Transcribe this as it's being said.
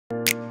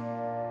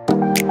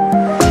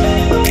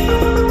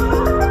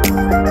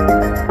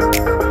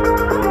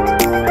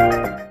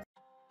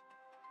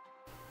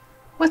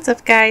What's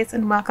up guys,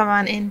 and welcome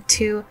on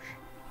into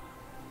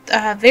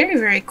a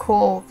very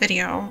cool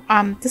video.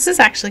 This is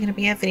actually going to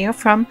be a video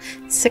from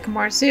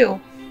Sycamore Zoo.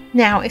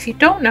 Now if you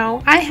don't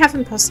know, I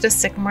haven't posted a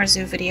Sycamore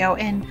Zoo video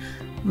in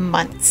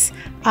months.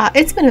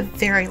 It's been a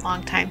very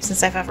long time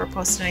since I've ever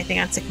posted anything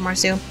on Sycamore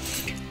Zoo.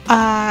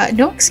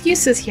 No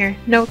excuses here,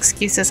 no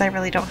excuses, I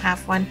really don't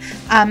have one.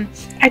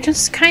 I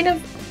just kind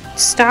of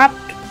stopped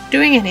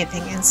doing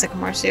anything in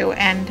Sycamore Zoo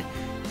and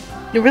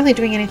really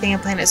doing anything in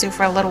Planet Zoo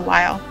for a little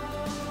while.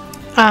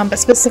 But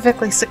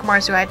specifically Sycamore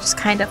Zoo, I just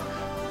kind of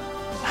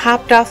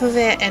hopped off of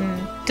it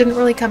and didn't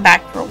really come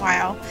back for a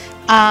while.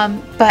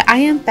 But I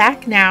am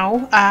back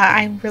now.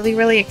 I'm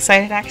really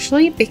excited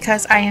actually,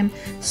 because I am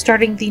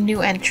starting the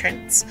new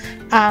entrance.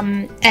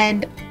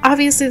 And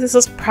obviously this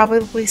is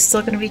probably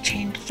still going to be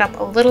changed up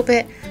a little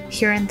bit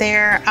here and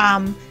there.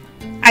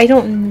 I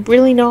don't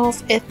really know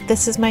if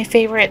this is my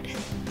favorite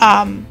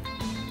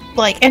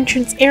like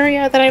entrance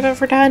area that I've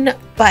ever done,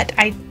 but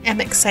I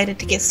am excited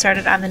to get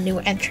started on the new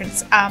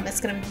entrance.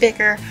 It's going to be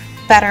bigger,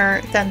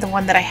 better than the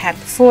one that I had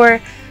before,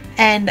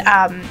 and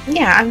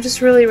yeah, I'm just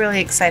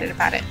really excited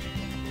about it.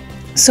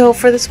 So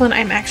for this one,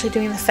 I'm actually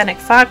doing the Fennec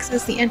Fox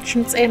as the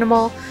entrance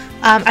animal.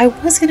 I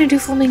was going to do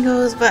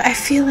flamingos, but I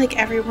feel like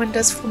everyone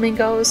does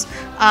flamingos,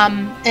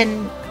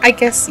 and I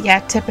guess,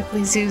 yeah,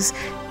 typically zoos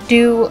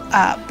do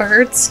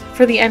birds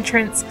for the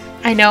entrance.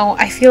 I know,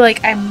 I feel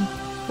like I'm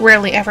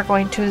rarely ever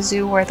going to a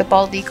zoo where the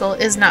bald eagle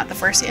is not the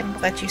first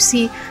animal that you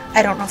see.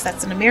 I don't know if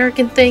that's an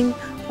American thing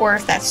or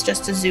if that's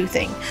just a zoo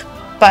thing,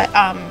 but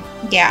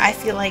yeah, I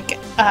feel like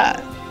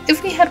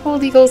if we had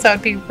bald eagles, that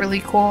would be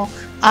really cool.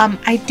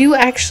 I do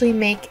actually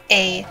make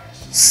a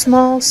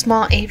small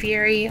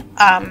aviary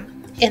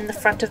in the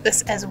front of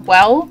this as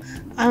well,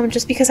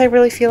 just because I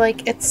really feel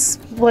like it's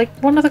like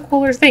one of the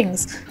cooler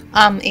things.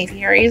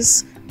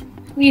 Aviaries,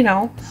 you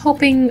know,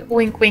 hoping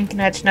wink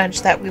nudge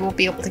that we will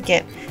be able to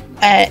get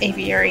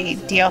aviary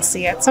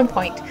DLC at some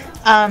point.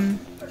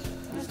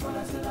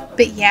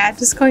 But yeah,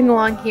 just going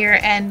along here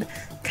and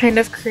kind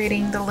of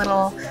creating the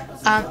little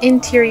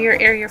interior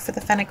area for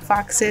the Fennec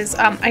Foxes.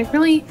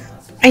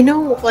 I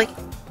know like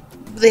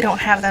they don't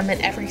have them in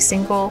every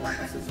single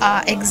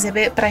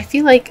exhibit, but I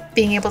feel like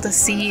being able to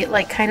see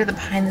like kind of the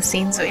behind the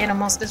scenes of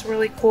animals is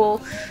really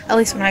cool. At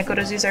least when I go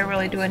to zoos, I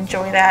really do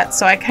enjoy that,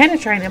 so I kind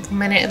of try and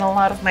implement it in a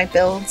lot of my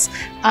builds,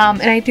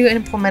 and I do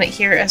implement it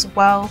here as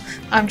well.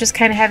 Just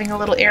kind of having a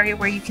little area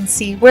where you can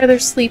see where they're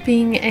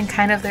sleeping and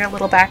kind of their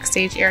little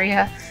backstage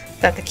area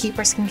that the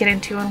keepers can get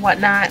into and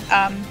whatnot.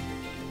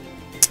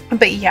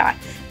 But yeah,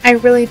 I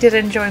really did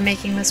enjoy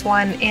making this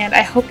one, and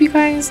I hope you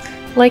guys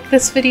like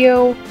this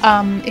video.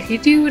 If you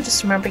do,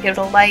 just remember to give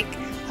it a like.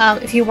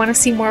 If you want to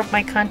see more of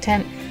my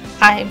content,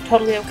 I am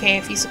totally okay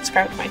if you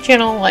subscribe to my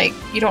channel. Like,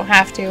 you don't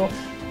have to,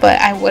 but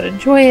I would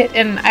enjoy it,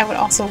 and I would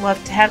also love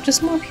to have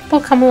just more people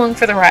come along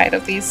for the ride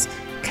of these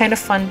kind of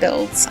fun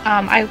builds.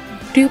 I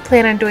do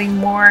plan on doing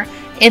more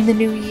in the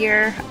new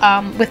year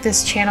with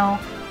this channel,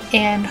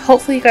 and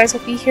hopefully you guys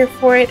will be here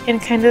for it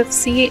and kind of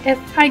see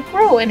if I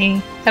grow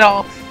any at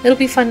all. It'll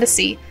be fun to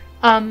see.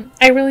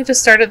 I really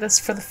just started this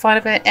for the fun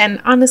of it,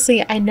 and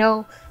honestly, I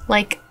know,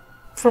 like,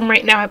 from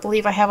right now, I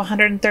believe I have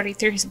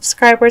 133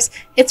 subscribers.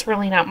 It's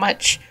really not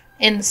much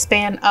in the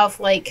span of,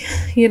 like,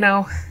 you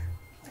know,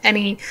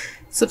 any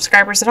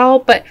subscribers at all,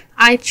 but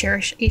I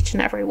cherish each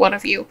and every one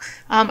of you.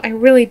 I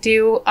really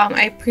do.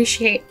 I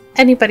appreciate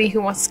anybody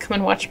who wants to come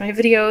and watch my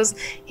videos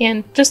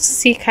and just to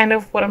see kind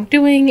of what I'm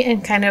doing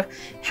and kind of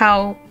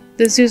how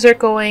the zoos are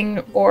going,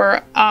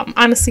 or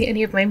honestly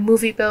any of my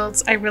movie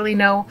builds. I really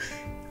know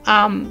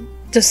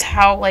just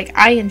how like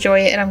I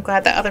enjoy it, and I'm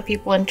glad that other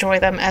people enjoy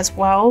them as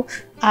well.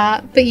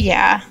 But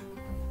yeah,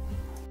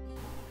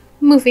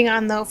 moving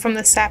on though from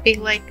the sappy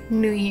like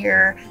New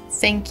Year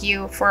thank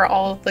you for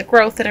all the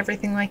growth and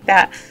everything like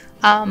that,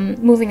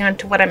 moving on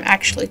to what I'm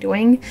actually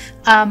doing.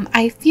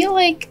 I feel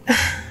like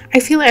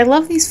I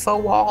love these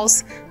faux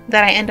walls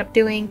that I end up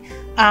doing,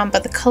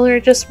 but the color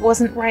just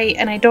wasn't right,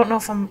 and I don't know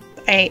if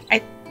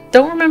I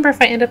don't remember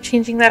if I end up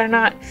changing that or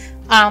not.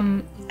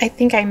 I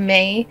think I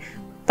may,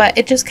 but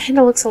it just kind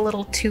of looks a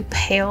little too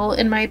pale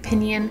in my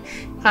opinion.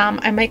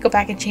 I might go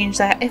back and change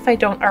that if I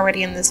don't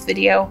already in this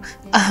video,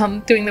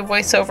 doing the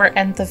voiceover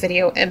and the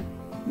video in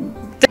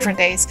different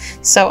days.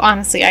 So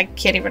honestly, I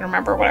can't even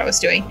remember what I was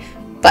doing.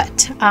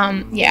 But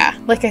yeah,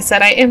 like I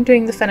said, I am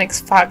doing the Fennec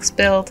Fox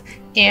build,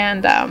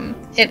 and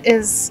it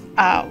is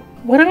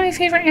one of my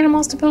favorite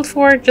animals to build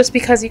for, just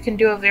because you can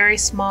do a very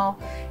small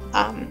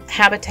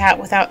habitat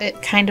without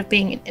it kind of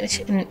being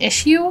an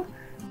issue.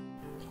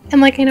 And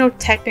like, I know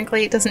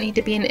technically it doesn't need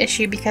to be an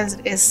issue because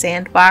it is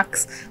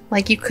sandbox.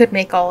 Like, you could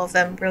make all of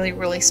them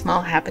really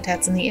small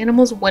habitats and the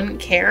animals wouldn't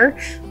care,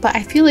 but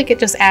I feel like it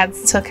just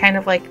adds to kind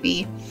of like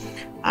the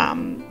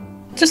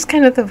just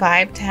kind of the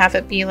vibe to have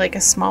it be like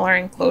a smaller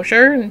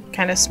enclosure and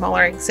kind of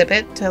smaller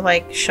exhibit to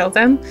like show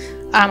them.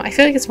 I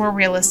feel like it's more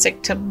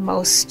realistic to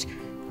most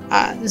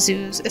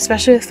zoos,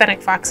 especially with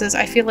Fennec Foxes.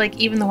 I feel like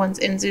even the ones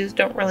in zoos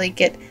don't really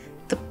get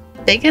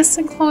biggest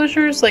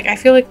enclosures. Like, I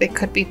feel like they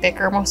could be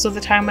bigger most of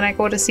the time when I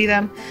go to see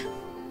them,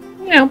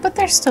 you know, but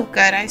they're still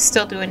good. I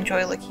still do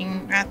enjoy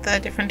looking at the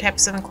different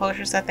types of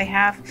enclosures that they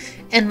have.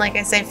 And like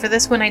I said, for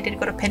this one, I did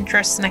go to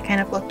Pinterest and I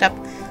kind of looked up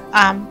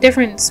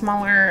different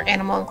smaller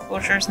animal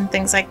enclosures and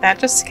things like that,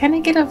 just to kind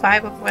of get a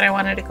vibe of what I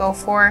wanted to go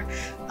for.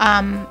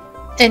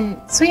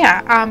 And so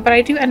yeah, but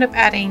I do end up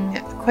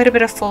adding quite a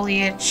bit of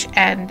foliage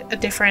and a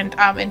different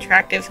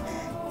interactive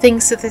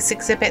things to this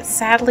exhibit.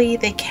 Sadly,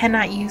 they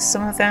cannot use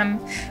some of them,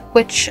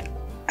 which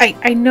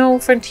I know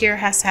Frontier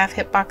has to have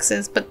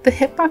hitboxes, but the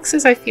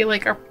hitboxes I feel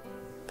like are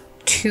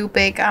too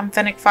big on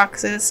Fennec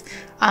Foxes,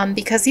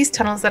 because these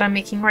tunnels that I'm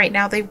making right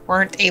now, they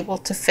weren't able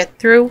to fit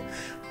through,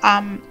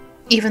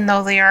 even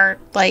though they are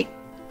like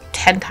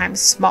 10 times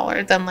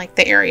smaller than like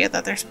the area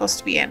that they're supposed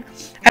to be in.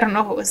 I don't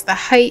know if it was the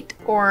height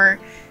or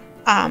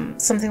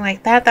something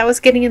like that that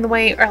was getting in the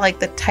way, or like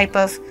the type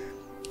of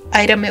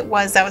item it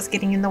was that was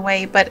getting in the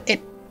way, but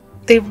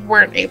they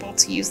weren't able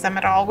to use them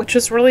at all, which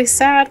was really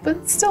sad, but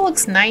it still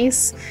looks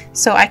nice,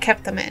 so I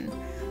kept them in.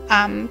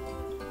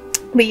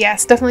 But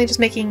yes, definitely just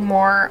making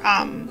more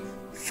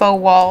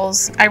faux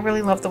walls. I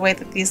really love the way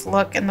that these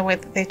look and the way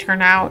that they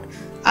turn out,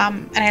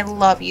 and I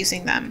love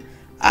using them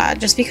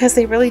just because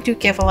they really do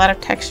give a lot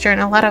of texture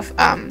and a lot of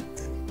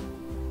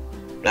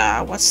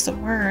what's the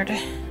word,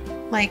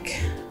 like,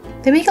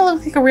 they make it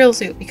look like a real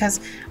zoo, because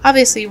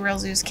obviously real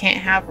zoos can't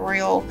have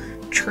real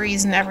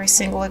trees in every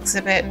single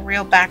exhibit and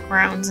real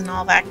backgrounds and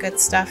all that good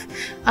stuff,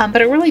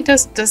 but it really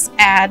does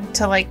add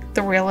to like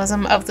the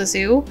realism of the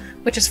zoo,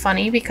 which is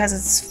funny because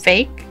it's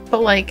fake,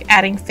 but like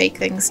adding fake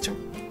things to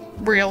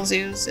real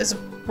zoos is a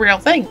real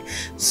thing.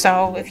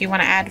 So if you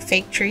want to add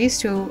fake trees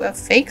to a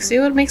fake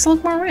zoo, it makes it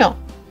look more real.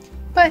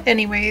 But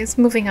anyways,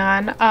 moving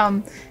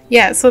on.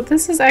 Yeah, so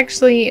this is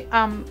actually,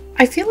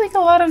 I feel like a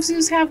lot of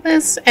zoos have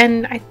this,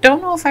 and I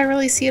don't know if I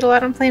really see it a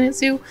lot on Planet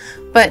Zoo,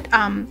 but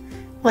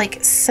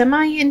like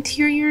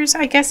semi-interiors,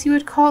 I guess you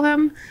would call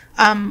them,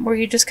 where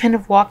you just kind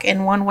of walk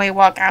in one way,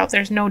 walk out.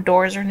 There's no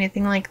doors or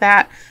anything like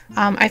that.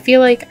 I feel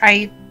like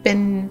I've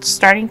been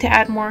starting to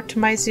add more to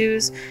my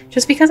zoos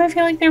just because I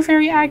feel like they're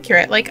very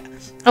accurate. Like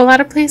a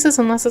lot of places,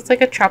 unless it's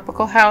like a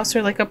tropical house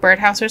or like a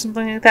birdhouse or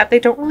something like that, they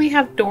don't really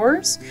have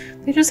doors.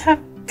 They just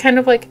have kind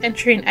of like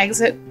entry and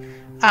exit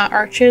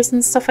arches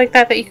and stuff like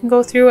that that you can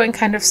go through and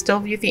kind of still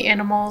view the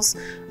animals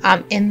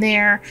in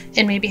there,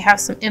 and maybe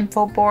have some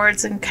info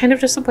boards and kind of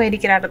just a way to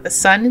get out of the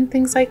sun and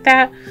things like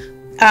that.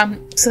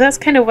 So that's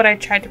kind of what I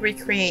tried to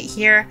recreate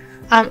here.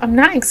 I'm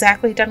not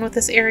exactly done with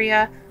this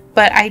area,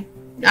 but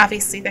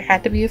obviously there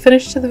had to be a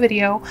finish to the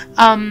video.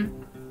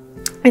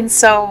 And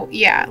so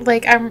yeah,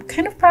 like I'm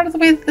kind of proud of the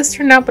way that this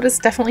turned out, but it's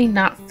definitely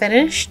not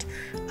finished.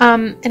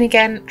 And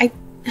again,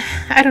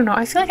 I don't know,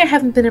 I feel like I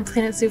haven't been in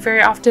Planet Zoo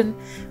very often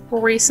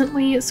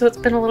recently, so it's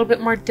been a little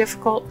bit more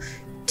difficult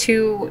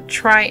to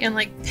try and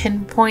like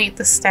pinpoint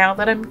the style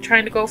that I'm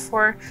trying to go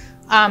for.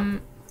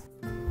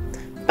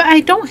 But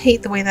I don't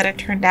hate the way that it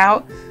turned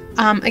out.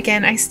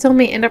 Again, I still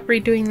may end up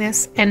redoing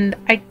this, and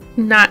I'm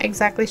not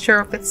exactly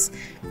sure if it's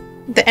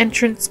the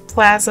entrance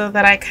plaza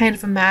that I kind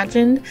of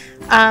imagined,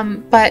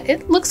 but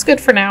it looks good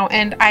for now,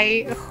 and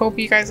I hope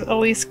you guys at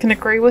least can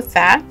agree with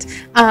that.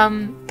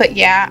 But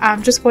yeah,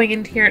 I'm just going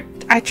in here.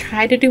 I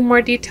try to do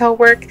more detail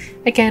work.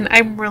 Again,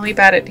 I'm really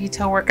bad at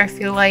detail work. I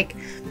feel like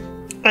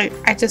I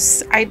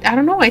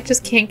don't know, I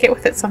just can't get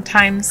with it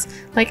sometimes.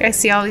 Like I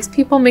see all these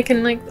people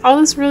making like all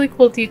this really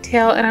cool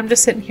detail, and I'm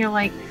just sitting here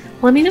like,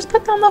 let me just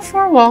put down the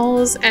 4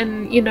 walls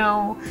and, you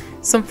know,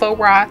 some faux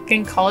rock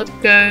and call it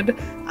good.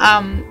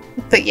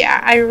 But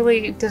yeah, I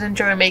really did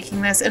enjoy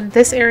making this, and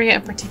this area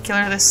in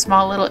particular, this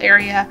small little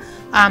area,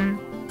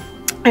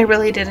 I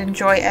really did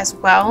enjoy as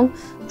well.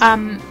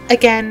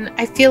 Again,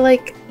 I feel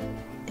like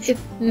it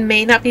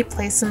may not be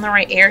placed in the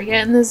right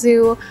area in the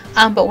zoo,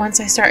 but once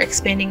I start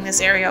expanding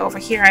this area over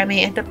here, I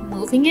may end up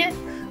moving it.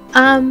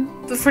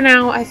 But for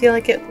now, I feel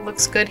like it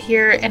looks good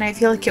here, and I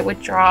feel like it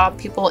would draw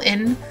people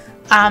in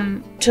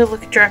to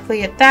look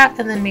directly at that,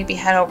 and then maybe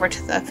head over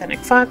to the Fennec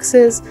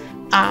Foxes.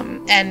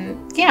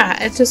 And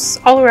yeah, it's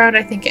just all around,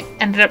 I think it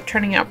ended up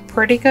turning out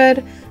pretty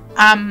good.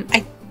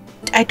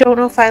 I don't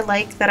know if I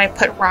like that I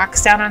put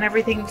rocks down on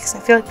everything, because I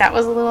feel like that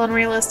was a little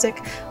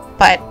unrealistic,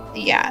 but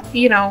yeah,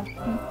 you know,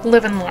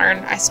 live and learn,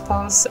 I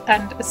suppose,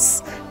 and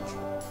it's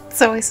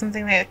always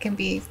something that can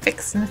be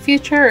fixed in the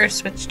future or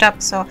switched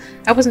up, so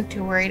I wasn't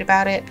too worried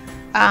about it.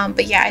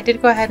 But yeah, I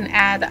did go ahead and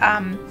add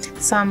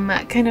some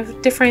kind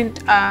of different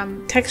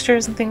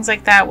textures and things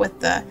like that with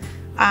the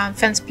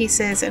fence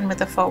pieces and with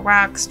the faux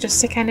rocks,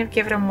 just to kind of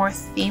give it a more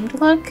themed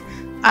look.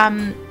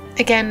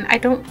 Again, I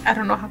don't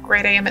know how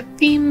great I am at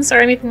themes or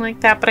anything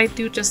like that, but I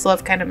do just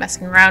love kind of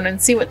messing around and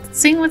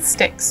seeing what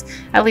sticks,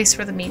 at least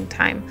for the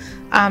meantime.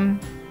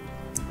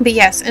 But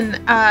yes,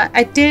 and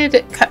I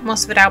did cut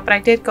most of it out, but I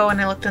did go and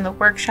I looked in the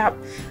workshop.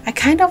 I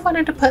kind of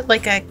wanted to put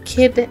like a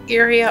kid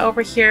area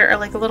over here, or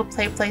like a little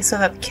play place, so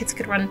that the kids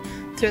could run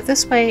through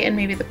this way and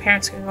maybe the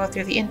parents could go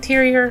through the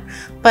interior,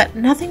 but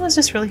nothing was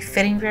just really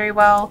fitting very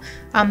well.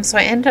 So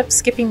I ended up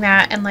skipping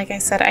that, and like I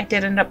said, I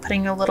did end up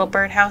putting a little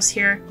birdhouse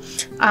here.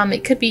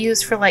 It could be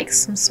used for like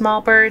some small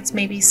birds,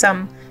 maybe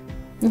some,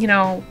 you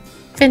know,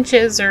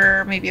 finches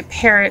or maybe a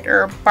parrot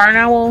or a barn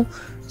owl,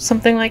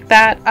 something like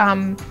that.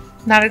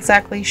 Not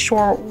exactly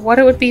sure what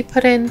it would be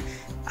put in,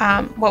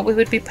 what we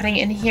would be putting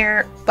in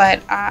here,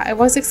 but I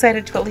was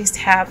excited to at least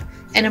have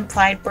an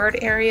implied bird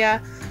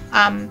area,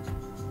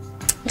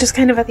 just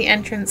kind of at the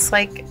entrance,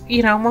 like,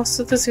 you know, most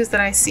of the zoos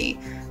that I see.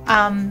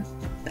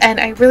 And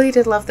I really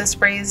did love this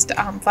raised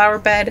flower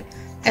bed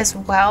as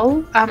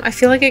well. I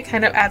feel like it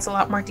kind of adds a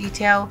lot more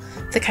detail,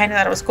 the kind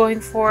that I was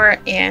going for,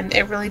 and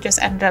it really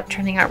just ended up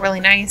turning out really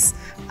nice.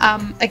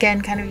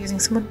 Again, kind of using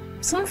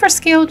someone for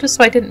scale, just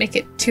so I didn't make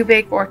it too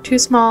big or too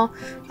small,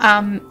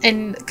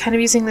 and kind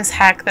of using this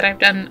hack that I've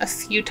done a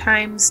few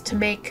times to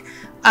make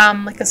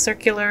like a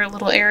circular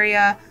little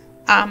area,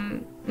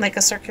 like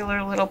a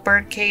circular little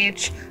bird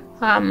cage.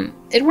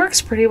 It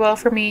works pretty well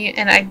for me,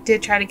 and I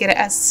did try to get it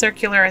as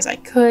circular as I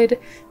could.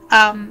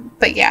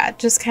 But yeah,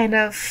 just kind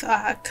of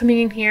coming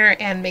in here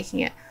and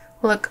making it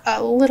look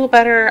a little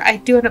better. I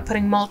do end up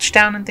putting mulch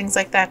down and things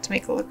like that to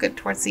make it look good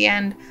towards the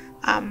end.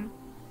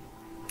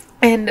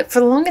 And for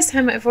the longest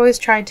time, I've always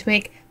tried to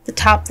make the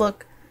top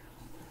look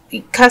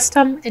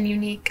custom and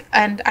unique,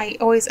 and I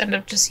always end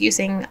up just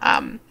using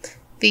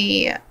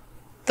the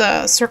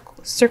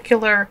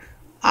circular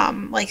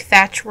like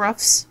thatch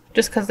roofs,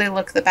 just because they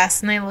look the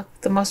best and they look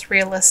the most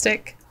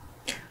realistic.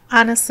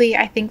 Honestly,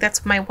 I think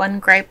that's my one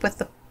gripe with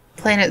the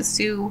Planet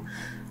Zoo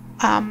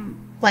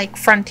like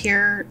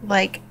frontier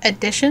like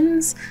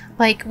additions.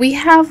 Like, we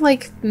have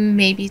like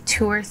maybe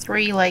 2 or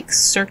 3 like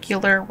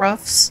circular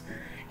roofs,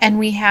 and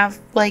we have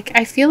like,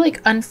 I feel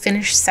like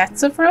unfinished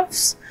sets of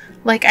roofs.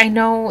 Like, I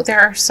know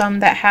there are some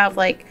that have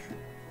like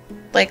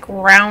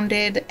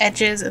rounded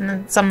edges, and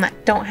then some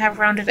that don't have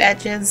rounded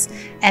edges,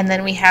 and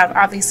then we have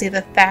obviously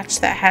the thatch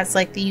that has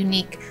like the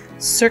unique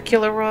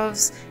circular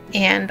roofs,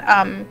 and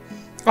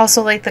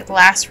also like the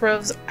glass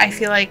roofs I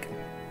feel like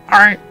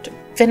aren't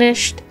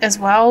finished as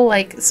well.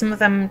 Like, some of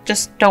them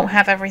just don't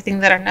have everything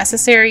that are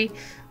necessary,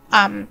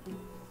 and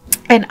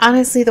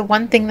honestly, the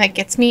one thing that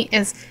gets me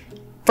is,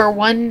 for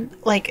one,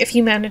 like if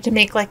you managed to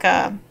make like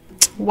a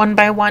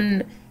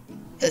 1x1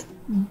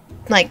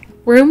 like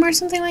room or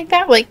something like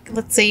that, like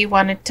let's say you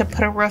wanted to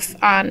put a roof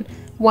on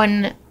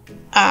one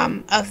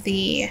of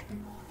the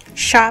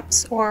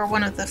shops or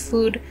one of the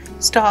food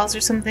stalls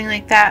or something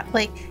like that,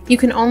 like you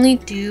can only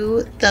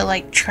do the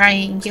like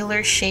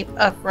triangular shape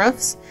of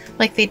roofs.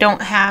 Like, they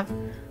don't have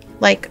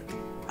like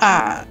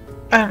I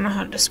don't know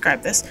how to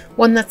describe this,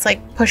 one that's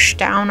like pushed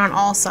down on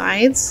all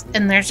sides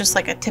and there's just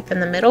like a tip in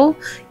the middle,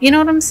 you know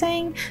what I'm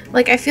saying?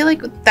 Like, I feel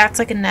like that's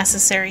like a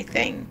necessary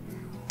thing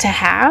to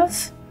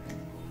have.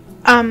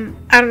 I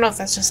don't know if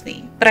that's just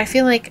me, but I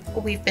feel like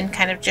we've been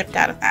kind of gypped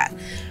out of that.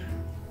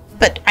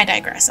 But I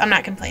digress. I'm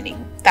not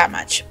complaining that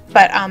much.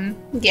 But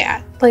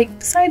yeah, like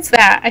besides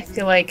that, I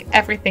feel like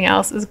everything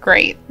else is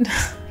great,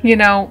 you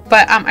know.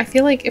 But I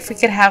feel like if we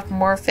could have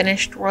more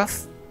finished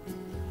roof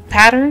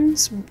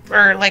patterns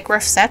or like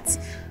roof sets.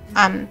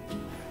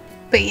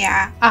 But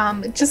yeah,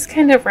 just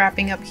kind of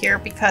wrapping up here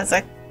because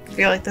I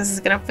feel like this is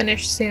gonna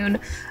finish soon.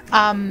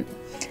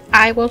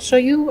 I will show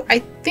you. I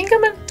think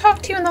I'm gonna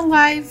talk to you in the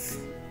live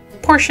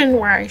portion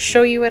where I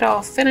show you it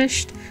all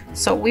finished,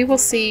 so we will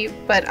see.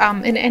 But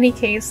in any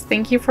case,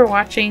 thank you for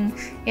watching,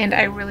 and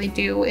I really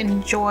do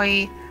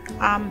enjoy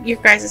your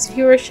guys'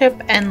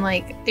 viewership and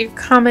like your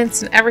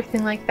comments and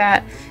everything like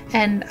that,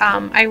 and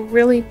I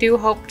really do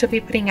hope to be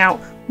putting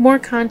out more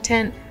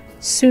content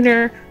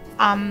sooner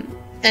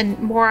and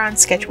more on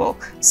schedule.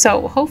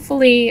 So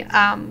hopefully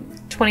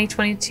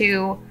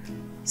 2022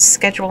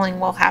 scheduling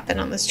will happen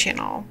on this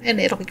channel and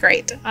it'll be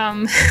great.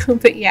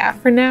 But yeah,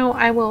 for now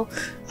I will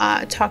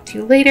talk to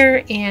you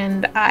later,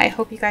 and I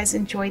hope you guys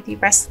enjoy the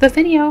rest of the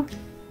video.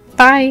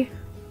 Bye!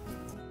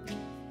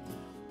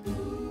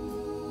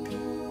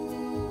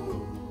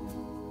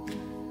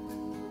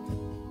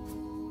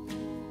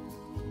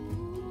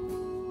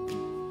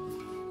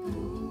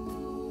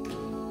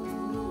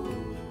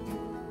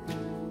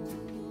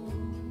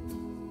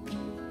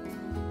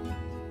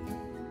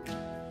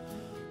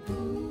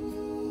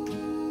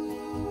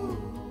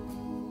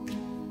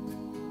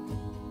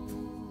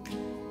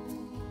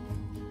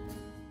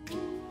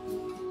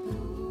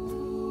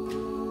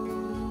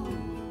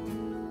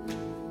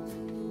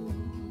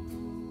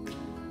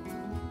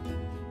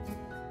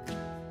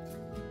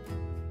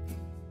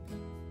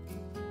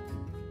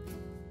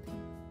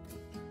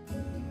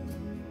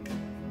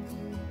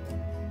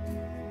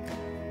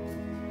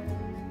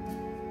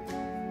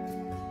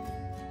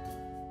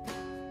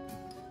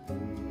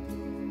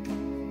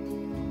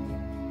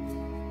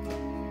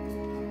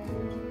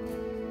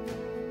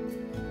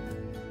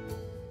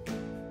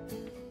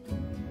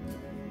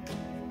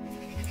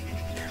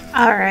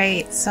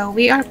 Alright, so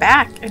we are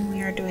back and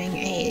we are doing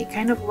a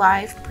kind of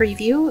live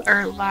preview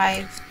or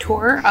live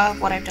tour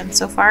of what I've done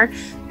so far.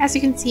 As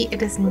you can see,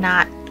 it is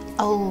not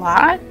a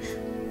lot,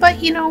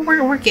 but you know,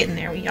 we're getting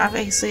there. We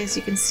obviously, as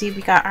you can see,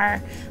 we got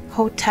our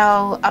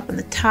hotel up in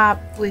the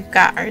top, we've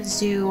got our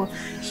zoo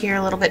here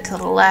a little bit to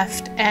the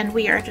left, and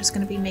we are just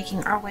going to be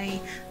making our way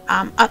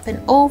up and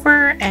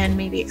over, and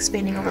maybe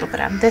expanding a little bit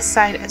on this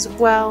side as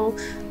well.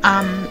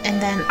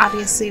 And then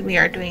obviously we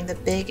are doing the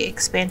big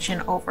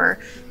expansion over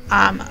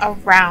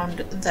around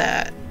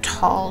the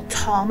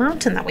tall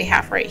mountain that we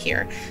have right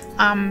here.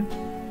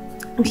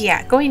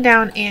 Yeah, going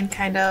down and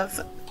kind of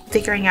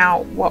figuring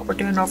out what we're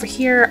doing over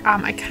here,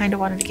 I kind of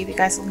wanted to give you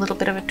guys a little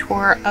bit of a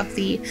tour of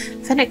the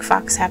Fennec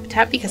Fox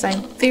habitat because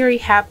I'm very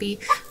happy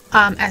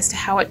as to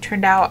how it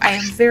turned out. I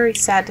am very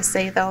sad to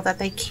say though that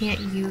they can't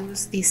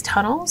use these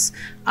tunnels.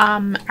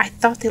 I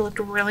thought they looked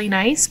really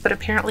nice, but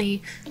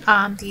apparently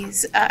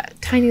these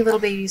tiny little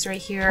babies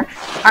right here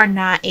are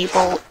not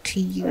able to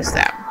use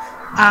them.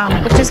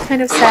 Which is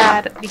kind of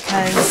sad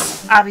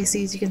because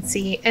obviously, as you can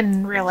see,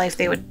 in real life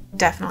they would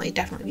definitely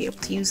be able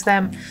to use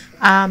them.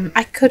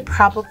 I could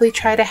probably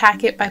try to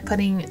hack it by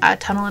putting a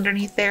tunnel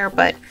underneath there,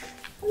 but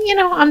you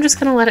know, I'm just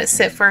gonna let it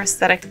sit for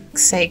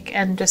aesthetic's sake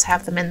and just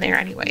have them in there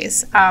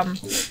anyways.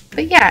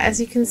 But yeah, as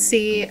you can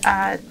see,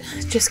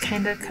 just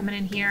kind of coming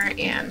in here,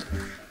 and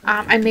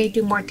I may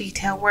do more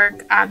detail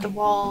work on the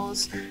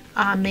walls,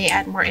 may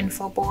add more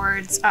info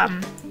boards.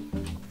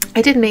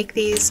 I did make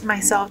these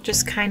myself,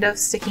 just kind of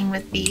sticking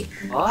with the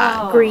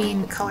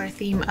green color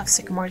theme of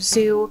Sycamore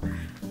Zoo,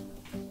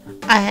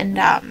 and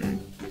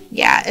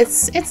yeah,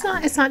 it's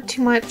not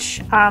too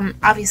much.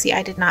 Obviously,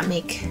 I did not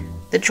make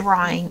the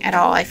drawing at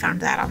all. I found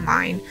that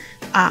online,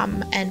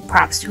 and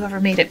props to whoever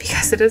made it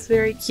because it is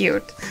very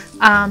cute.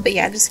 But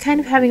yeah, just kind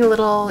of having a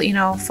little, you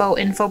know,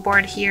 faux info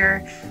board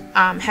here.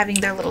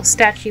 Having their little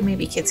statue,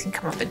 maybe kids can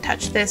come up and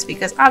touch this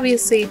because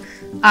obviously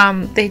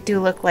they do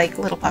look like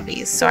little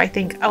puppies, so I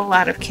think a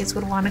lot of kids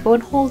would want to go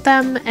and hold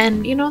them,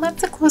 and you know,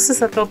 that's the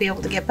closest that they'll be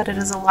able to get. But it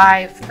is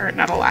alive, or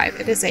not alive,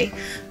 it is a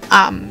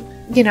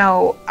you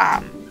know,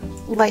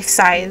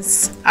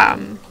 life-size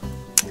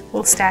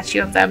little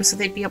statue of them, so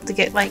they'd be able to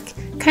get like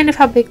kind of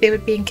how big they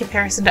would be in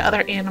comparison to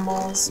other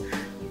animals.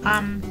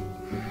 And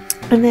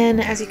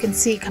then as you can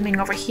see, coming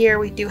over here,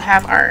 we do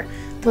have our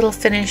little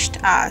finished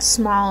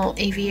small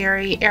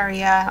aviary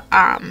area,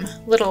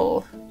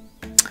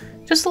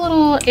 just a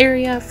little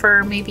area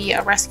for maybe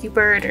a rescue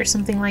bird or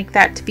something like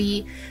that to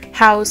be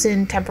housed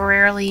in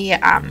temporarily,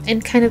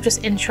 and kind of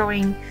just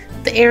introing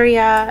the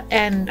area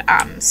and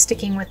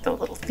sticking with the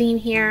little theme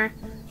here.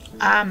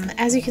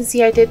 As you can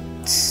see, I did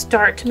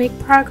start to make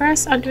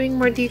progress on doing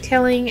more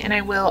detailing, and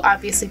I will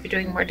obviously be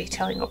doing more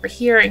detailing over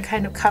here and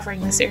kind of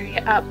covering this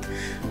area up,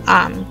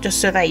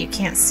 just so that you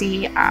can't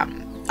see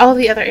all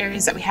the other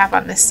areas that we have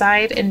on this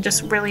side, and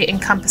just really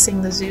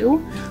encompassing the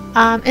zoo.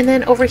 And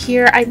then over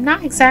here, I'm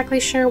not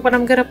exactly sure what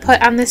I'm gonna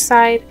put on this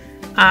side.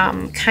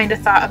 Kind of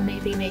thought of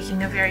maybe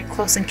making a very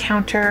close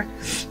encounter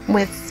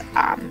with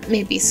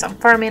maybe some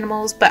farm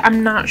animals, but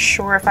I'm not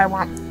sure if I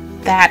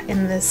want that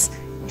in this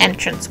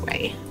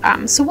entranceway.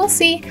 So we'll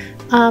see.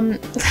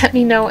 Let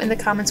me know in the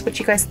comments what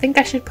you guys think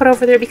I should put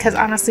over there, because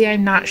honestly,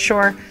 I'm not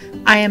sure.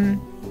 I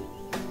am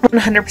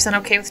 100%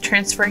 okay with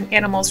transferring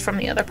animals from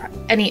the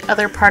any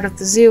other part of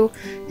the zoo,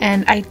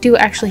 and I do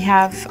actually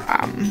have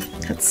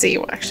let's see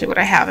what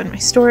I have in my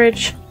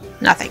storage.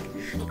 Nothing.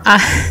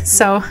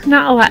 So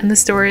not a lot in the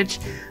storage,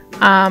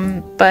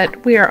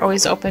 but we are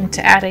always open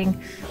to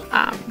adding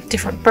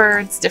different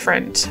birds,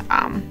 different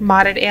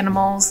modded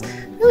animals.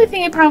 The only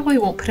thing I probably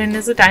won't put in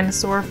is a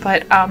dinosaur,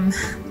 but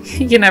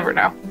you never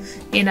know.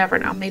 You never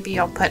know. Maybe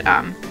I'll put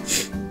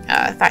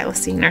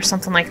thylacine or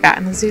something like that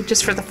in the zoo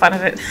just for the fun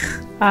of it.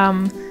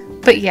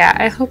 But yeah,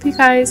 I hope you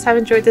guys have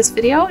enjoyed this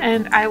video,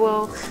 and I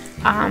will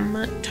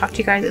talk to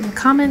you guys in the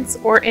comments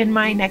or in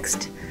my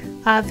next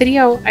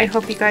video. I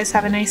hope you guys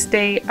have a nice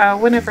day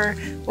whenever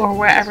or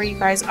wherever you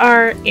guys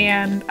are,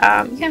 and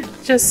yeah,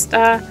 just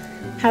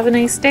have a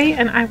nice day,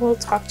 and I will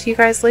talk to you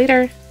guys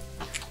later.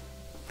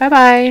 Bye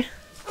bye.